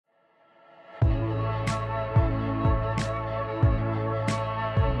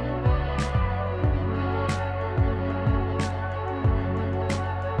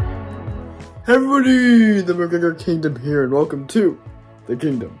Hey everybody, the McGregor Kingdom here, and welcome to the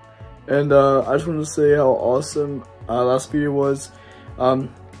Kingdom. And I just wanted to say how awesome last video was.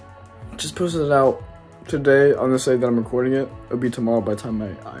 Just posted it out today. I'm gonna say that I'm recording it. It'll be tomorrow by the time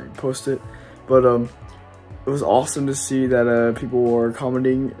I post it. But it was awesome to see that people were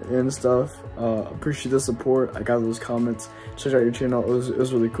commenting and stuff. Appreciate the support. I got those comments. Check out your channel. It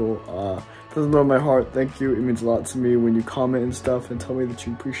was really cool. From the bottom of my heart, thank you. It means a lot to me when you comment and stuff and tell me that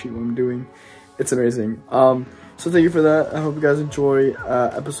you appreciate what I'm doing. It's amazing. So thank you for that. I hope you guys enjoy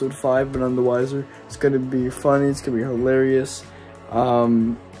episode 5 of None the Wiser. It's gonna be funny. It's gonna be hilarious.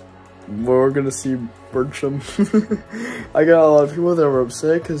 We're gonna see Bertram. I got a lot of people that were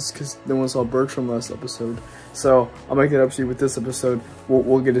upset because no one saw Bertram last episode. So I'll make it up to you with this episode.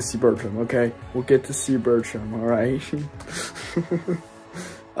 We'll get to see Bertram, okay? We'll get to see Bertram, alright?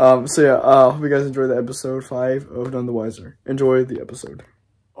 So yeah, hope you guys enjoy the episode 5 of None the Wiser. Enjoy the episode.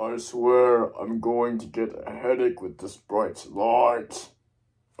 I swear I'm going to get a headache with this bright light.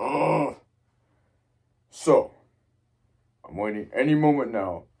 Ugh. So, I'm waiting any moment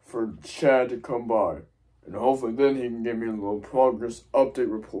now for Chad to come by, and hopefully then he can give me a little progress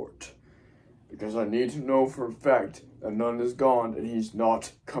update report. Because I need to know for a fact that None is gone and he's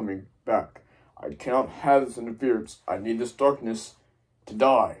not coming back. I cannot have this interference. I need this darkness to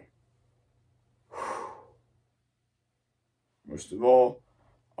die. Most of all,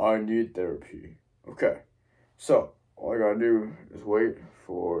 I need therapy. Okay, so all I gotta do is wait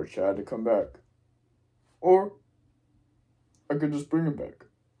for Chad to come back. Or I could just bring him back.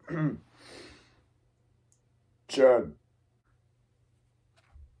 Chad.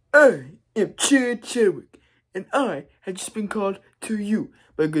 I am Chad Chadwick, and I have just been called to you,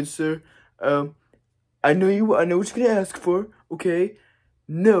 my good sir. I know what you're gonna ask for, okay?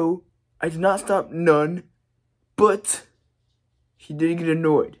 No, I did not stop None, but he did get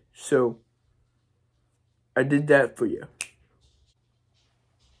annoyed, so I did that for you.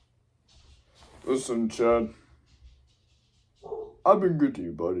 Listen, Chad. I've been good to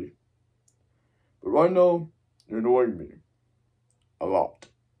you, buddy. But right now, you're annoying me. A lot.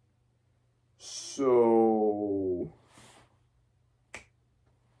 So...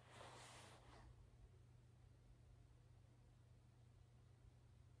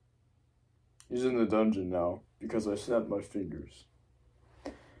 he's in the dungeon now, because I snapped my fingers.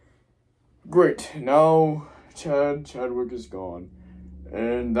 Great, now Chadwick is gone.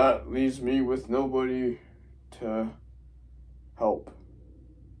 And that leaves me with nobody to help.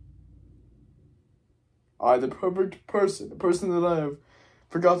 The perfect person. The person that I have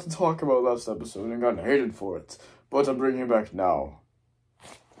forgot to talk about last episode and gotten hated for it. But I'm bringing him back now.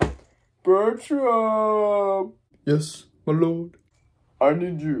 Bertram! Yes, my lord. I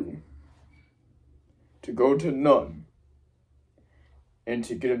need you to go to None and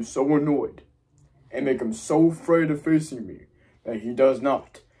to get him so annoyed and make him so afraid of facing me that he does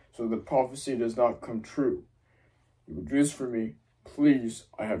not, so the prophecy does not come true. You will do this for me, please.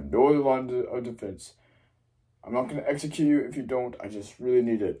 I have no other line of defense. I'm not going to execute you if you don't. I just really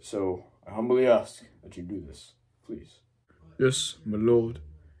need it, so I humbly ask that you do this, please. Yes, my lord.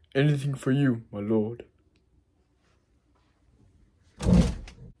 Anything for you, my lord.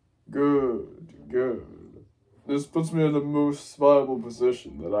 Good. This puts me in the most viable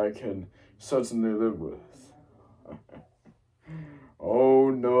position that I can certainly live with. Oh,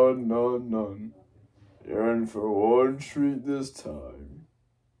 None. You're in for one treat this time.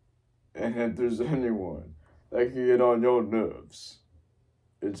 And if there's anyone that can get on your nerves,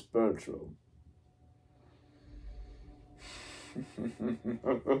 it's Bertram.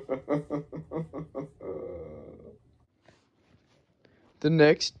 The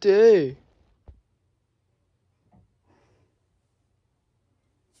next day.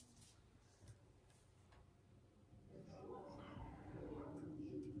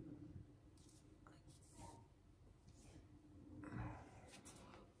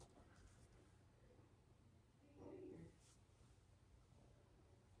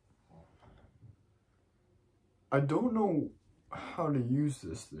 I don't know how to use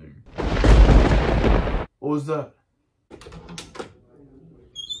this thing. What was that? I'm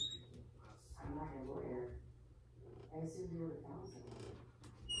not your lawyer. I assumed you were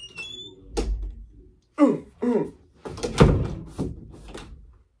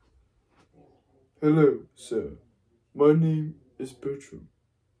Hello, sir. My name is Bertram.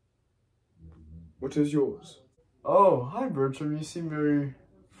 What is yours? Oh, hi Bertram. You seem very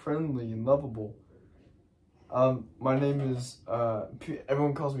friendly and lovable. My name is,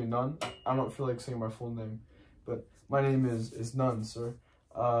 everyone calls me None. I don't feel like saying my full name, but my name is None, sir.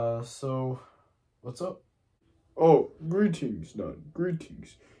 So, what's up? Oh, greetings, None.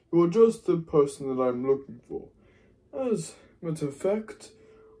 Greetings. You're just the person that I'm looking for. As a matter of fact,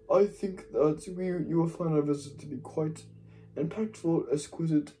 I think that you will find our visit to be quite impactful,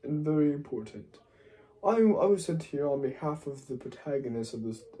 exquisite, and very important. I was sent here on behalf of the protagonist of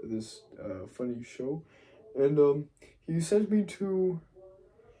this funny show, and he sent me to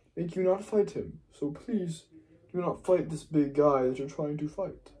make you not fight him. So please do not fight this big guy that you're trying to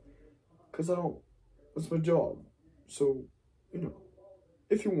fight, cause I don't. That's my job. So, you know,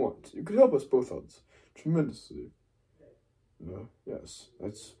 if you want, you could help us both out tremendously. Yes,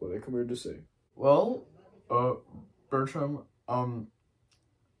 that's what I come here to say. Well, Bertram, I'm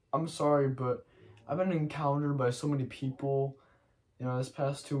sorry, but I've been encountered by so many people, you know, this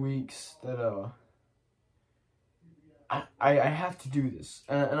past 2 weeks that, I have to do this.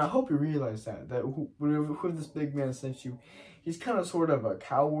 And I hope you realize that whoever this big man sent you, he's kind of sort of a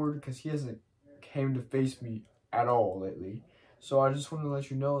coward because he hasn't came to face me at all lately. So I just want to let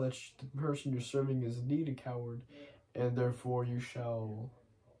you know that the person you're serving is indeed a coward. And therefore you shall,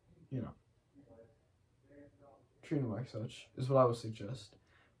 you know, treat him like such, is what I would suggest.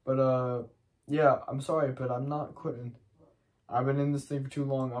 But, yeah, I'm sorry, but I'm not quitting. I've been in this thing for too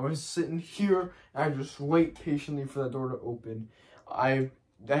long. I was sitting here, and I just wait patiently for that door to open. I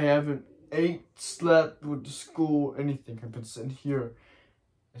haven't ate, slept, went to school, anything. I've been sitting here.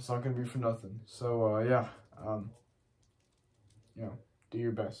 It's not going to be for nothing. So, yeah, you know, do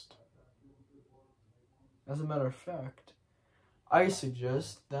your best. As a matter of fact, I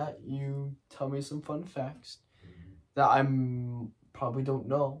suggest that you tell me some fun facts that I probably don't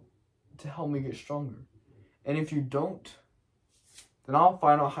know to help me get stronger. And if you don't, then I'll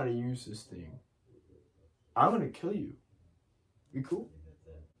find out how to use this thing. I'm going to kill you. You cool?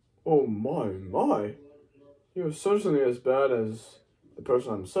 Oh my. You're certainly as bad as the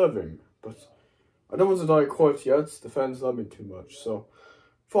person I'm serving, but I don't want to die quite yet. The fans love me too much, so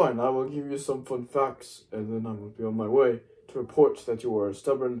fine, I will give you some fun facts, and then I will be on my way to report that you are as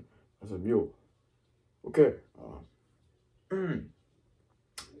stubborn as a mule. Okay,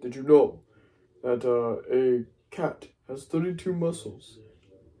 did you know that a cat has 32 muscles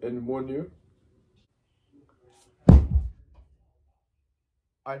in 1 year?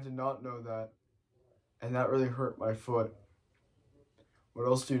 I did not know that, and that really hurt my foot. What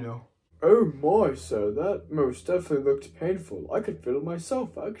else do you know? Oh my, sir, that most definitely looked painful. I could feel it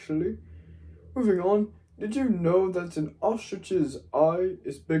myself, actually. Moving on, did you know that an ostrich's eye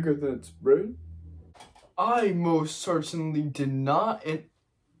is bigger than its brain? I most certainly did not, and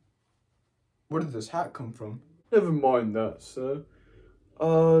where did this hat come from? Never mind that, sir.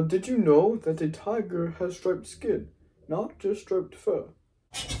 Did you know that a tiger has striped skin, not just striped fur?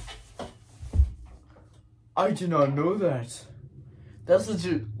 I did not know that. That's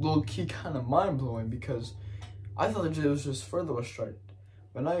legit low-key kind of mind-blowing because I thought that it was just fur that was striped.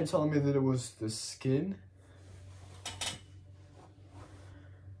 But now you're telling me that it was the skin?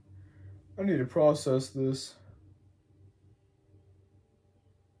 I need to process this.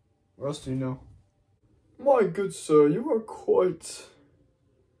 What else do you know? My good sir, you are quite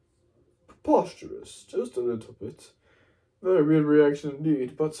preposterous, just a little bit. Very weird reaction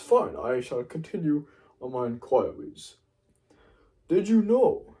indeed, but fine, I shall continue on my inquiries. Did you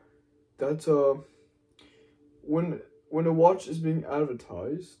know that when a watch is being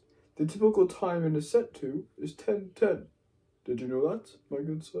advertised, the typical time it is set to is 10:10? Did you know that, my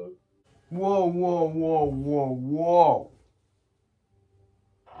good sir? Whoa.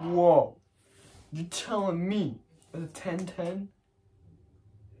 You're telling me that it's 10:10?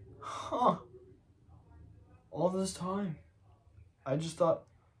 Huh. All this time. I just thought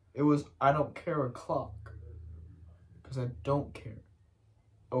it was I don't care o'clock. Because I don't care.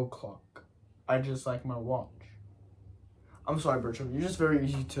 O'clock. I just like my watch. I'm sorry, Bertram. You're just very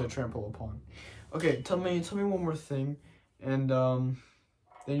easy to trample upon. Okay, tell me one more thing, and then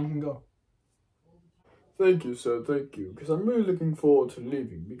you can go. Thank you, sir, thank you, because I'm really looking forward to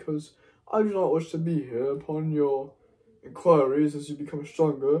leaving, because I do not wish to be here upon your inquiries as you become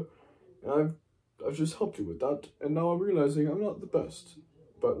stronger, and I've just helped you with that, and now I'm realizing I'm not the best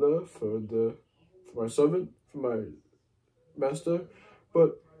butler for my servant, for my master,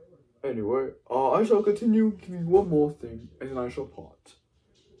 but anyway, I shall continue, give you one more thing, and then I shall part.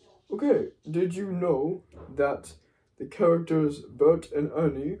 Okay, did you know that the characters Bert and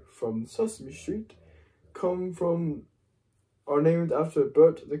Ernie from Sesame Street are named after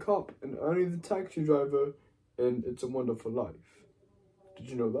Bert the cop and Ernie the taxi driver in It's a Wonderful Life? Did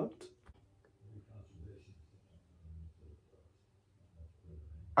you know that?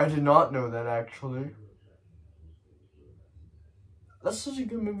 I did not know that, actually. That's such a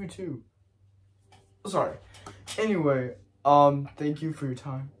good movie, too. Sorry. Anyway, thank you for your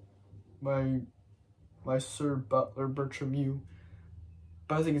time. my Sir Butler Bertram,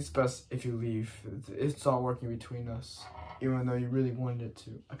 but I think it's best if you leave. It's not working between us, even though you really wanted it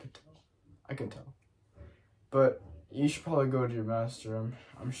to. I can tell. But you should probably go to your master.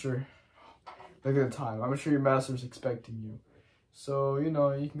 I'm sure. Look at the time. I'm sure your master's expecting you. So, you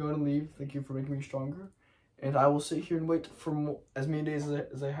know, you can go and leave. Thank you for making me stronger. And I will sit here and wait for as many days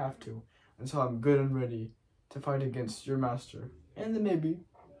as I have to until I'm good and ready to fight against your master. And then maybe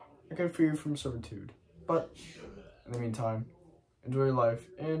I can free you from servitude. But in the meantime, enjoy your life.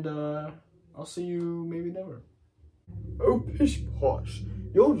 And I'll see you maybe never. Oh, pish posh.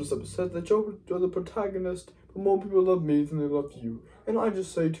 You're just upset that you're the protagonist, but more people love me than they love you. And I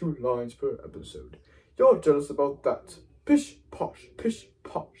just say 2 lines per episode. You're jealous about that. Pish posh,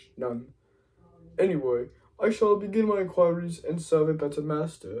 none. Anyway, I shall begin my inquiries and serve a better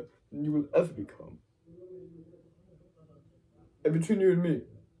master than you will ever become. And between you and me,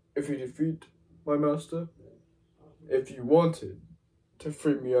 if you defeat my master, if you wanted to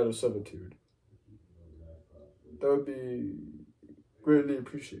free me out of servitude, that would be greatly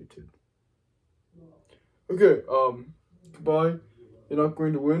appreciated. Okay, goodbye. You're not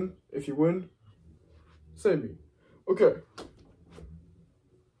going to win. If you win, save me. Okay.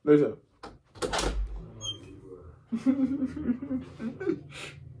 Later.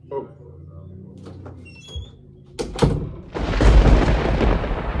 Oh.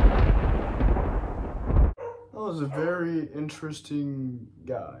 That was a very interesting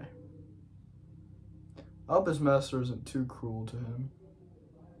guy. I hope his master isn't too cruel to him.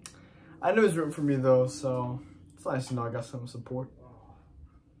 I know he's rooting for me though, so it's nice to know I got some support.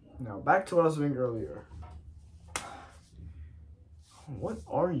 Now, back to what I was doing earlier. What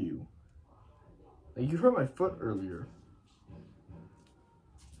are you? Like, you hurt my foot earlier.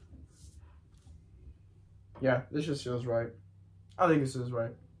 Yeah, this just feels right. I think this is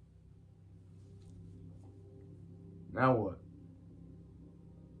right. Now what?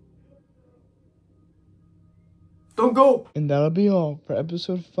 Don't go! And that'll be all for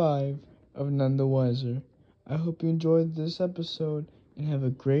episode 5 of None the Wiser. I hope you enjoyed this episode and have a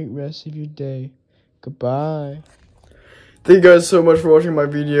great rest of your day. Goodbye. Thank you guys so much for watching my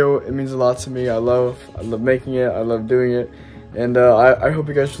video. It means a lot to me. I love making it. I love doing it. And I hope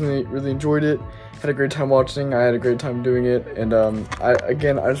you guys really enjoyed it. Had a great time watching. I had a great time doing it. And I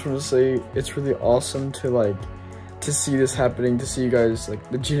just want to say it's really awesome to see this happening, to see you guys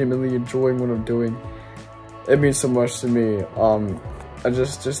legitimately enjoying what I'm doing. It means so much to me. I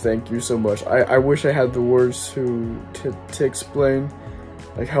just thank you so much. I wish I had the words to explain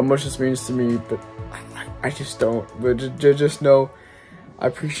how much this means to me, but I just don't. But just know I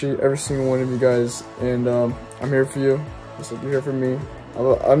appreciate every single one of you guys, and I'm here for you. Just like you're here for me.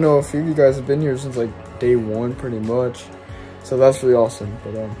 I know a few of you guys have been here since day 1 pretty much, so that's really awesome.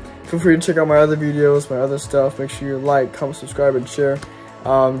 But feel free to check out my other videos, my other stuff. Make sure you like, comment, subscribe, and share.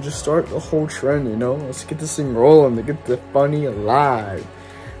 Just start the whole trend, you know. Let's get this thing rolling, to get the funny alive.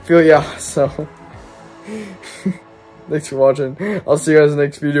 So thanks for watching. I'll see you guys in the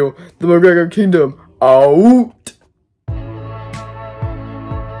next video. The McGregor Kingdom out.